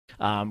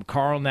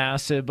Carl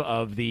Nassib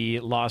of the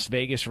Las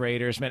Vegas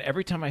Raiders. Man,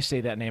 every time I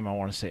say that name, I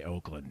want to say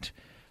Oakland.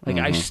 Like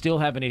I still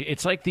haven't.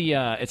 It's like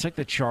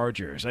the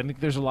Chargers. I think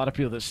there's a lot of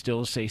people that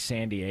still say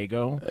San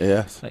Diego.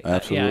 Yes, Like,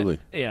 absolutely.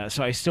 Yeah.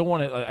 So I still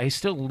want to. I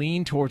still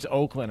lean towards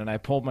Oakland, and I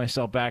pulled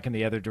myself back in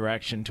the other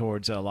direction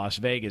towards Las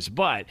Vegas.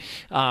 But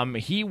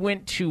he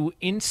went to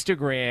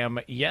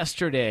Instagram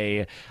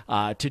yesterday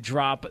to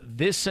drop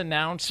this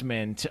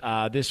announcement.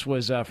 This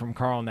was from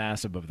Carl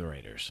Nassib of the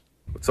Raiders.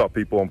 What's up,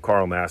 people? I'm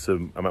Carl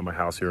Nassib. I'm at my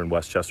house here in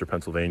Westchester,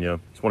 Pennsylvania.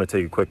 Just want to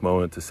take a quick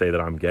moment to say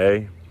that I'm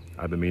gay.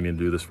 I've been meaning to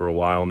do this for a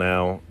while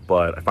now,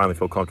 but I finally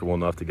feel comfortable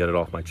enough to get it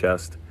off my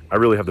chest. I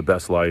really have the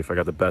best life. I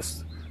got the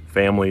best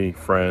family,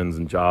 friends,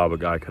 and job a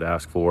guy could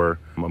ask for.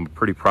 I'm a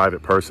pretty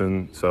private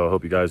person, so I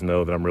hope you guys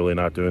know that I'm really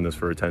not doing this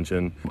for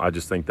attention. I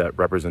just think that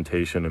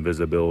representation and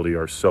visibility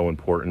are so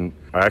important.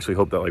 I actually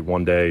hope that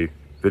one day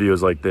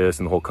videos like this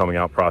and the whole coming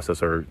out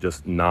process are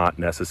just not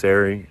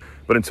necessary.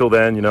 But until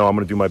then, I'm going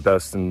to do my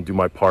best and do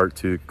my part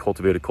to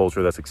cultivate a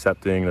culture that's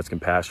accepting, that's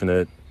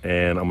compassionate,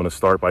 and I'm going to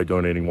start by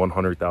donating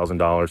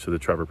 $100,000 to the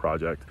Trevor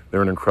Project.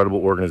 They're an incredible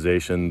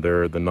organization.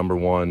 They're the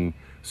 #1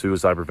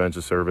 suicide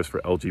prevention service for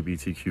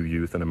LGBTQ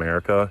youth in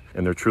America,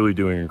 and they're truly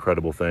doing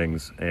incredible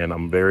things. And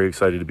I'm very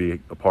excited to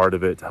be a part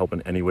of it, to help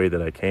in any way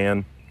that I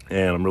can.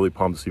 And I'm really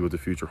pumped to see what the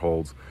future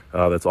holds.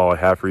 That's all I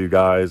have for you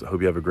guys. I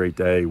hope you have a great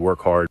day.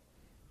 Work hard.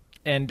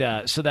 And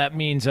so that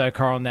means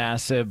Carl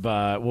Nassib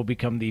will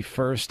become the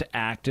first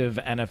active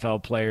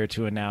NFL player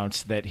to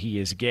announce that he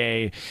is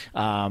gay.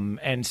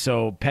 And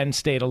so, Penn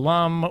State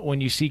alum,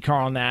 when you see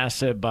Carl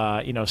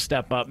Nassib,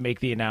 step up, make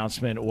the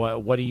announcement,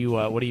 what do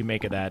you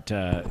make of that?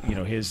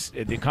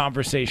 The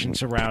conversation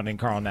surrounding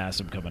Carl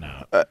Nassib coming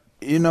out.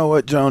 You know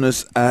what,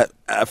 Jonas? At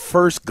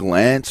first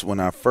glance, when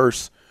I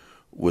first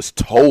was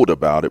told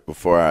about it,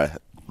 before I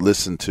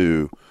listened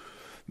to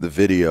the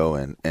video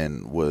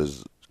and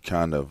was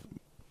kind of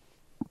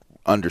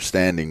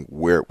understanding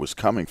where it was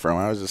coming from,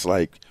 I was just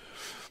like,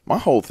 my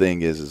whole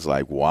thing is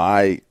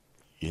why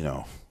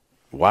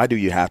do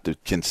you have to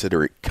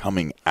consider it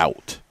coming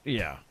out?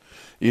 Yeah.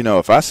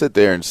 If I sit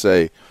there and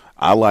say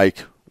I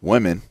like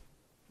women,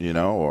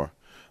 or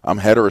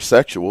I'm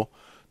heterosexual,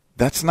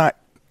 that's not,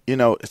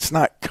 it's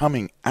not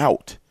coming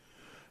out.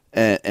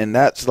 And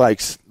that's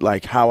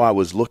like how I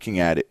was looking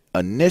at it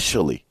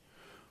initially.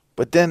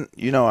 But then,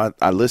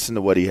 I listened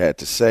to what he had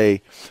to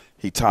say.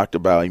 He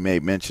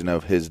made mention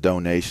of his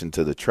donation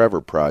to the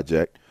Trevor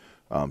Project,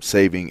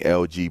 saving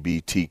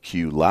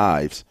LGBTQ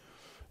lives.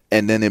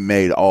 And then it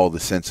made all the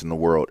sense in the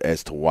world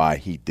as to why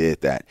he did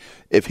that.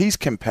 If he's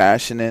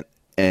compassionate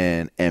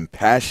and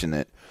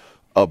passionate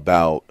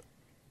about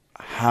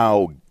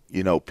how,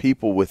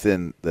 people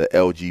within the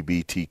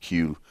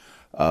LGBTQ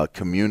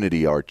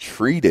community are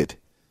treated,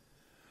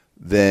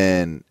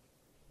 then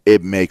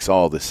it makes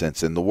all the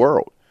sense in the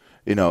world.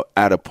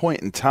 At a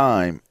point in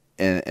time,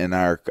 in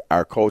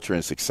our culture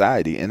and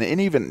society, and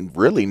even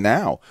really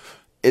now,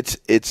 it's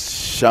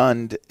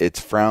shunned, it's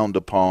frowned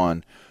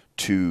upon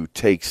to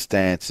take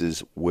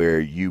stances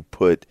where you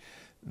put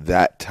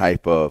that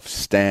type of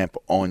stamp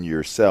on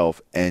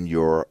yourself and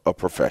you're a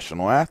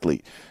professional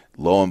athlete.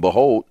 Lo and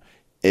behold,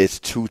 it's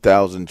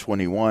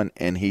 2021,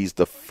 and he's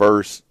the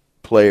first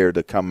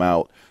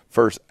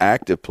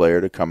active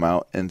player to come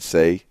out and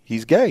say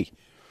he's gay.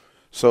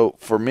 So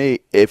for me,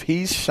 if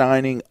he's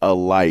shining a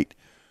light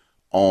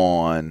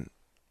on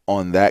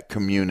that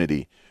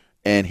community,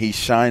 and he's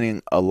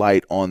shining a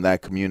light on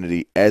that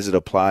community as it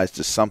applies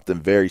to something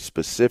very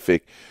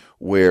specific,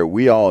 where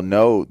we all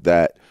know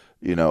that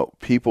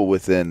people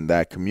within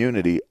that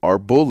community are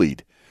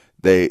bullied,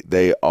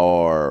 they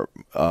are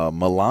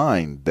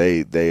maligned,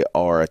 they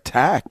are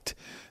attacked,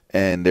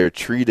 and they're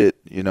treated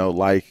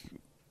like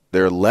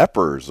they're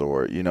lepers,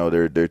 or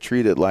they're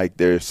treated like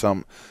there's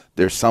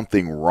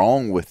something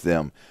wrong with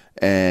them,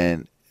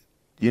 and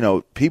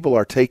people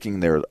are taking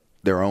their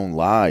own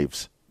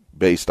lives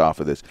based off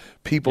of this.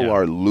 People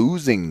are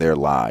losing their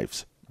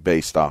lives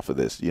based off of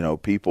this.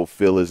 People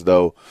feel as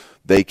though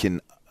they can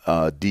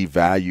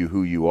devalue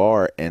who you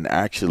are and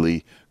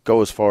actually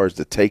go as far as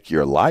to take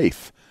your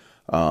life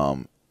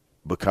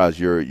because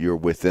you're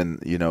within,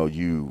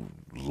 you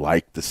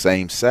like the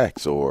same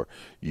sex, or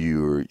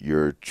you're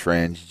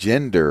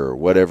transgender, or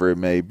whatever it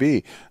may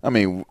be. I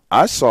mean,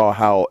 I saw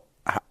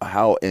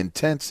how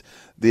intense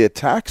the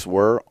attacks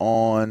were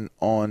on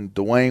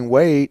Dwayne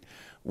Wade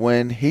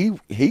when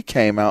he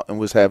came out and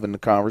was having the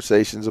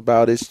conversations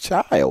about his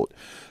child.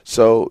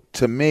 So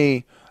to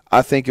me,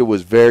 I think it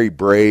was very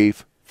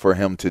brave for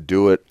him to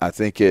do it. I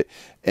think it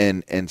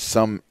in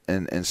some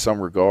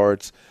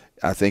regards,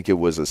 I think it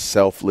was a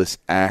selfless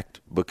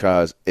act,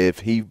 because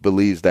if he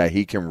believes that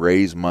he can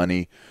raise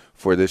money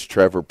for this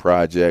Trevor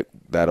Project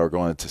that are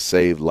going to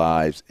save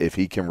lives, if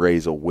he can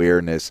raise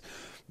awareness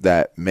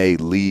that may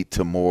lead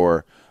to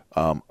more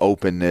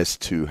openness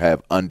to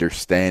have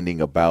understanding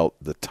about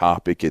the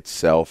topic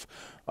itself,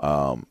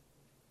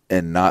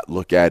 and not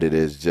look at it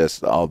as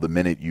just, the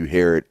minute you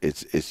hear it,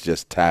 it's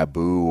just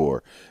taboo,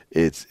 or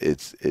it's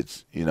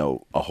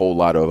a whole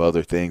lot of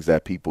other things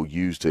that people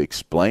use to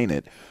explain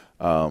it.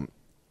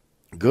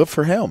 good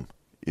for him.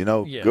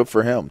 Yeah. Good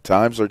for him.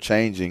 Times are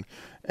changing,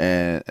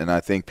 and I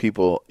think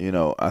people,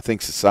 I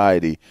think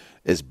society,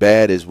 as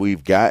bad as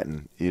we've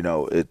gotten,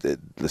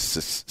 the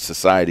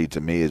society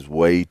to me is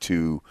way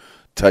too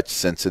touch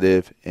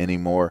sensitive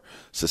anymore.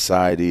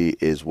 Society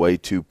is way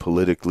too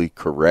politically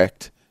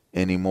correct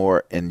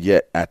anymore, and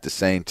yet at the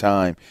same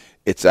time,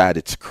 it's at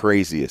its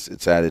craziest.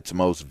 It's at its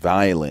most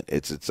violent.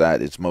 It's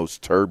at its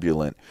most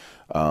turbulent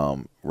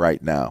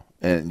right now.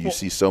 And you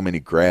see so many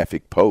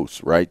graphic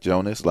posts, right,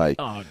 Jonas? Like,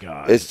 oh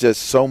God, it's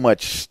just so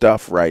much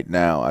stuff right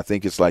now. I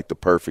think it's like the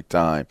perfect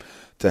time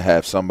to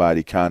have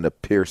somebody kind of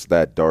pierce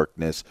that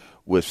darkness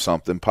with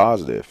something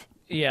positive.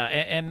 Yeah,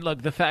 and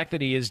look, the fact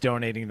that he is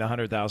donating the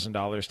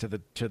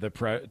 $100,000 to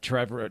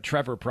the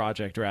Trevor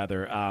Project,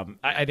 rather,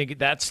 I think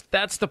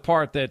that's the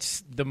part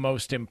that's the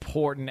most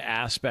important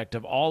aspect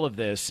of all of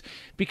this.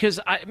 Because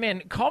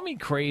call me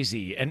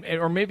crazy,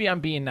 or maybe I'm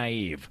being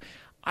naive.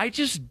 I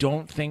just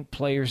don't think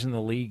players in the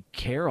league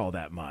care all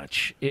that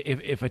much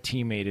if a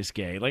teammate is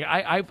gay. Like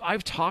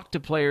I've talked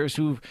to players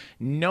who've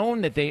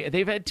known that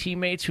they've had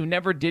teammates who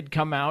never did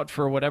come out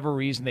for whatever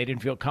reason. They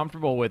didn't feel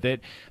comfortable with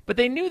it, but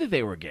they knew that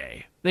they were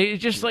gay. They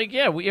just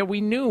we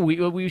knew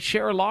we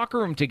share a locker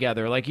room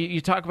together. Like you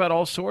talk about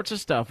all sorts of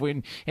stuff.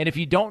 And if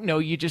you don't know,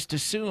 you just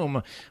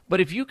assume.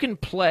 But if you can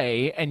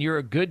play and you're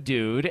a good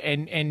dude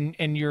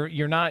and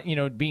you're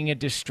not being a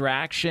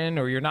distraction,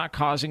 or you're not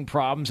causing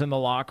problems in the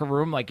locker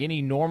room like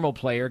any normal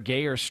player,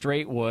 gay or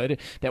straight,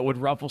 that would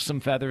ruffle some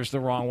feathers the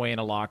wrong way in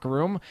a locker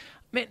room.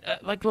 Man,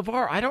 like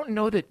LaVar, I don't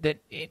know that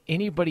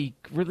anybody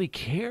really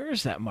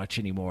cares that much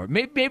anymore.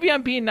 Maybe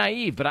I'm being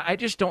naive, but I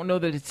just don't know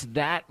that it's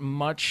that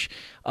much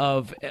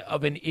of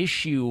an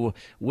issue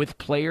with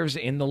players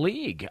in the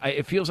league.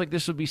 It feels like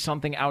this would be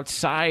something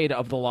outside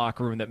of the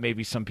locker room that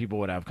maybe some people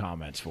would have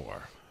comments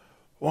for.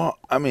 Well,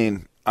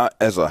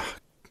 as a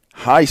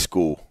high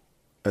school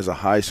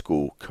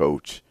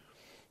coach,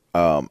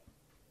 I'm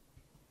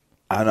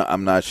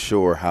not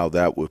sure how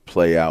that would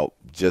play out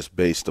just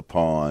based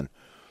upon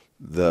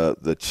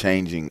the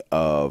changing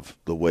of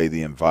the way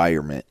the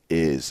environment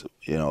is.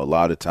 A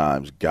lot of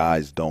times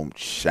guys don't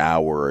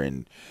shower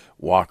and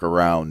walk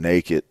around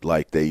naked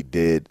like they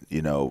did,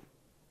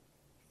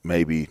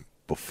 maybe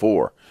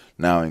before.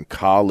 Now in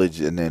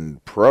college and in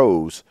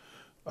pros,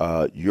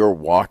 you're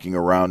walking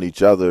around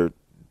each other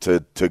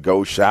to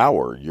go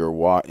shower. You're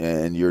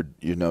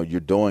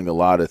doing a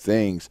lot of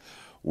things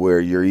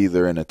where you're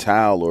either in a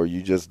towel or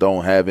you just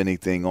don't have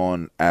anything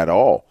on at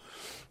all.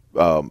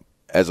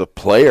 As a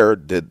player,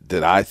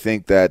 did I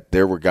think that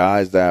there were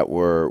guys that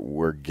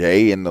were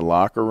gay in the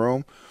locker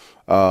room?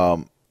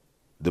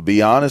 To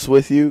be honest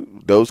with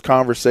you, those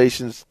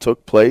conversations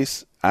took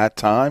place at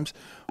times,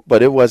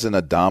 but it wasn't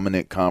a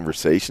dominant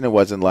conversation. It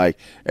wasn't like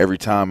every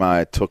time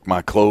I took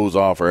my clothes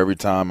off, or every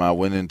time I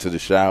went into the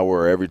shower,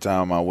 or every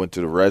time I went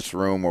to the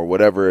restroom, or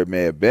whatever it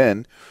may have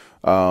been.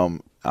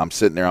 I'm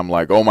sitting there, I'm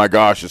like, oh my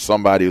gosh, is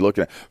somebody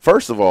looking at?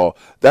 First of all,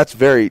 that's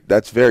very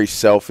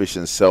selfish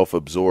and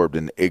self-absorbed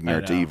and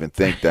ignorant to even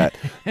think that,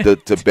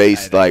 to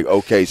base like,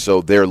 okay,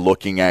 so they're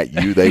looking at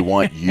you, they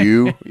want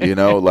you,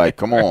 like,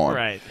 come on,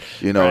 right.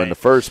 In the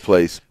first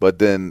place. But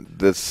then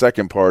the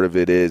second part of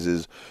it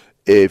is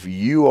if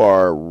you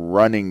are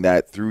running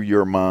that through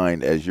your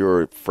mind as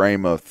your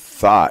frame of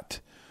thought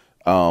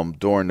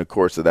during the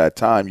course of that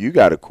time, you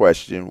got to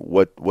question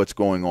what's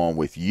going on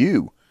with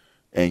you.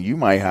 And you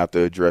might have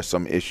to address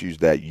some issues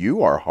that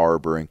you are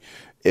harboring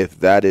if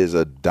that is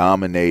a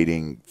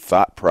dominating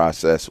thought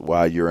process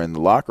while you're in the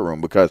locker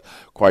room. Because,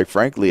 quite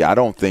frankly, I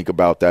don't think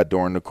about that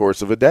during the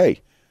course of a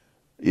day.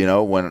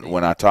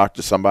 When I talk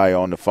to somebody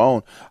on the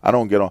phone, I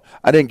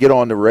didn't get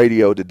on the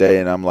radio today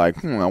and I'm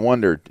like, I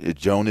wonder, is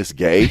Jonas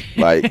gay?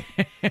 Like,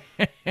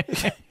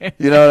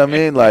 you know what I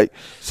mean? Like,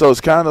 so it's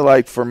kind of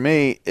like, for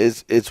me,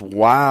 it's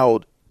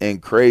wild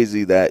and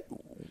crazy that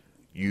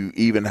you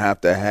even have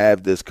to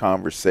have this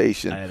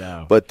conversation. I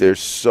know. But there's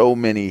so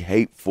many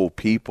hateful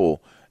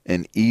people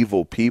and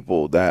evil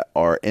people that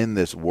are in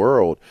this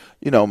world.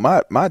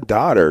 My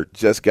daughter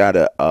just got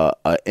a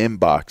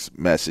inbox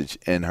message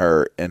in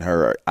her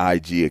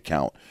IG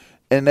account,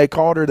 and they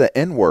called her the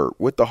N-word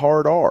with the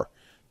hard R.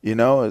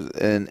 And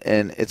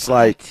it's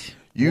like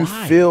you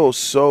feel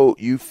so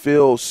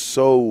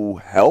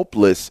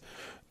helpless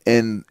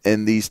in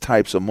these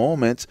types of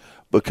moments,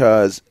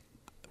 because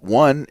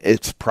one,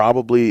 it's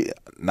probably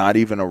not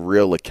even a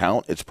real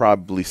account. It's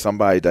probably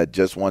somebody that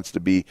just wants to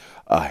be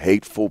a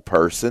hateful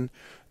person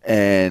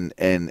and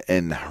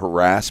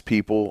harass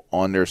people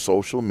on their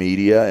social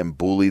media and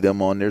bully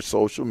them on their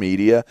social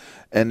media.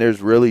 And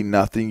there's really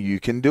nothing you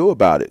can do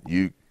about it.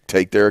 You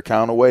take their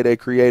account away, they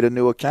create a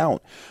new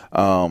account.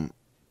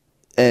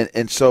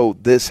 And so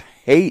this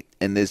hate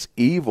and this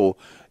evil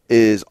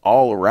is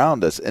all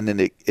around us, and then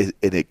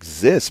it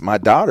exists. My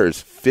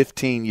daughter's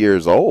 15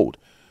 years old.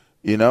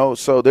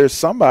 So there's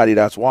somebody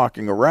that's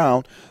walking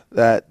around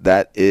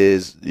that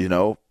is,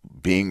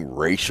 being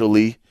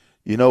racially,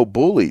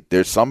 bullied.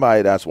 There's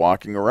somebody that's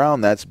walking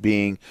around that's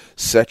being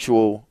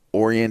sexual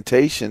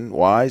orientation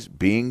wise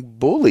being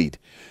bullied.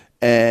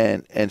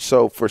 And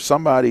so for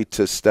somebody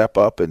to step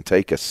up and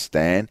take a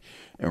stand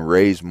and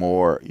raise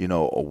more,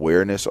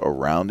 awareness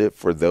around it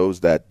for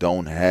those that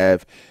don't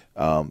have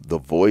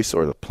the voice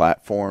or the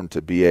platform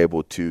to be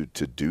able to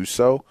do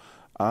so,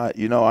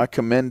 I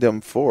commend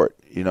him for it.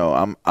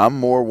 I'm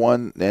more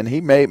one, and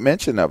he made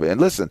mention of it.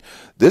 And listen,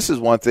 this is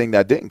one thing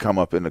that didn't come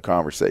up in the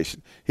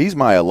conversation. He's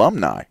my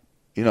alumni.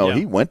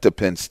 He went to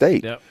Penn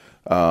State. Yep.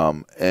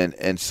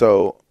 And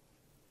so,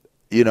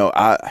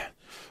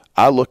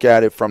 I look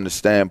at it from the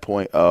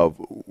standpoint of,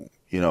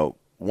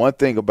 one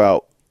thing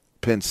about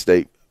Penn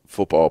State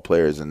football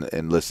players,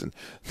 and listen,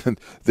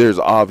 there's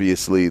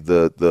obviously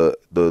the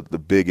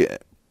big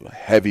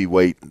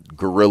heavyweight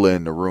gorilla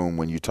in the room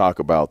when you talk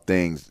about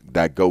things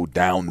that go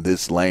down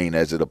this lane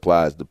as it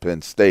applies to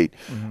Penn State.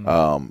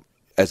 Mm-hmm.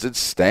 As it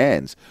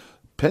stands,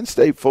 Penn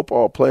State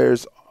football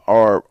players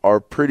are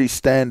pretty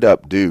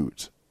stand-up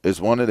dudes. It's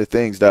one of the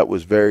things that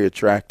was very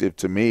attractive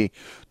to me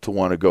to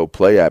want to go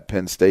play at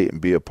Penn State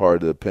and be a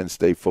part of the Penn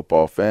State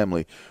football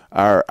family.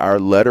 Our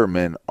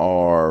lettermen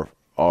are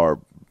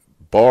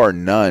bar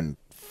none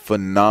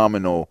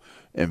phenomenal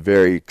and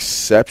very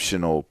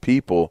exceptional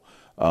people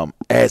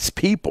as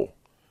people,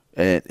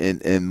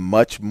 and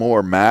much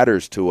more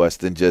matters to us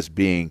than just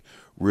being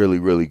really,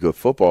 really good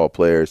football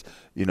players.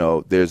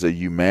 There's a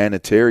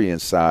humanitarian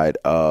side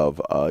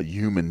of a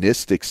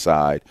humanistic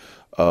side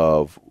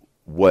of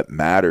what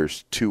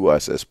matters to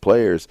us as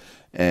players,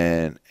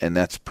 and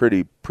that's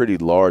pretty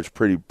large,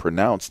 pretty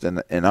pronounced,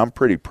 and I'm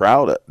pretty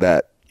proud of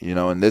that.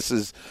 And this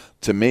is,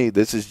 to me,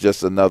 this is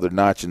just another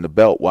notch in the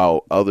belt.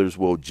 While others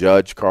will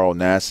judge Carl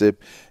Nassib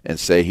and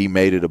say he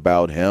made it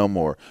about him,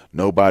 or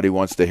nobody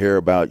wants to hear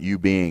about you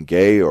being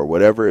gay, or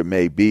whatever it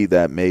may be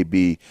that may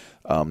be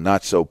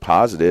not so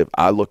positive,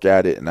 I look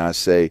at it and I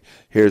say,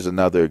 here's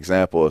another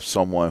example of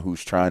someone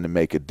who's trying to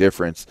make a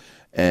difference,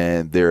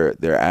 and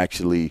they're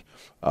actually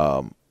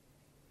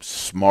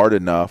smart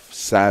enough,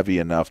 savvy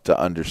enough to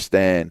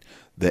understand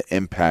the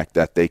impact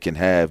that they can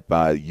have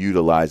by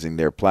utilizing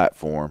their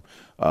platform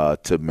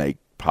to make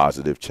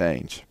positive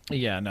change.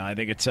 Yeah, no, I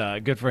think it's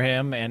good for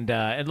him. And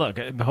look,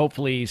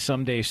 hopefully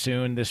someday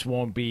soon this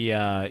won't be,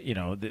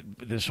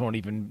 this won't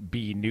even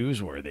be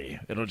newsworthy.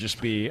 It'll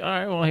just be, all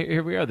right, well,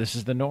 here we are. This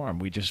is the norm.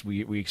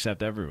 We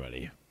accept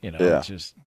everybody. Yeah. It's just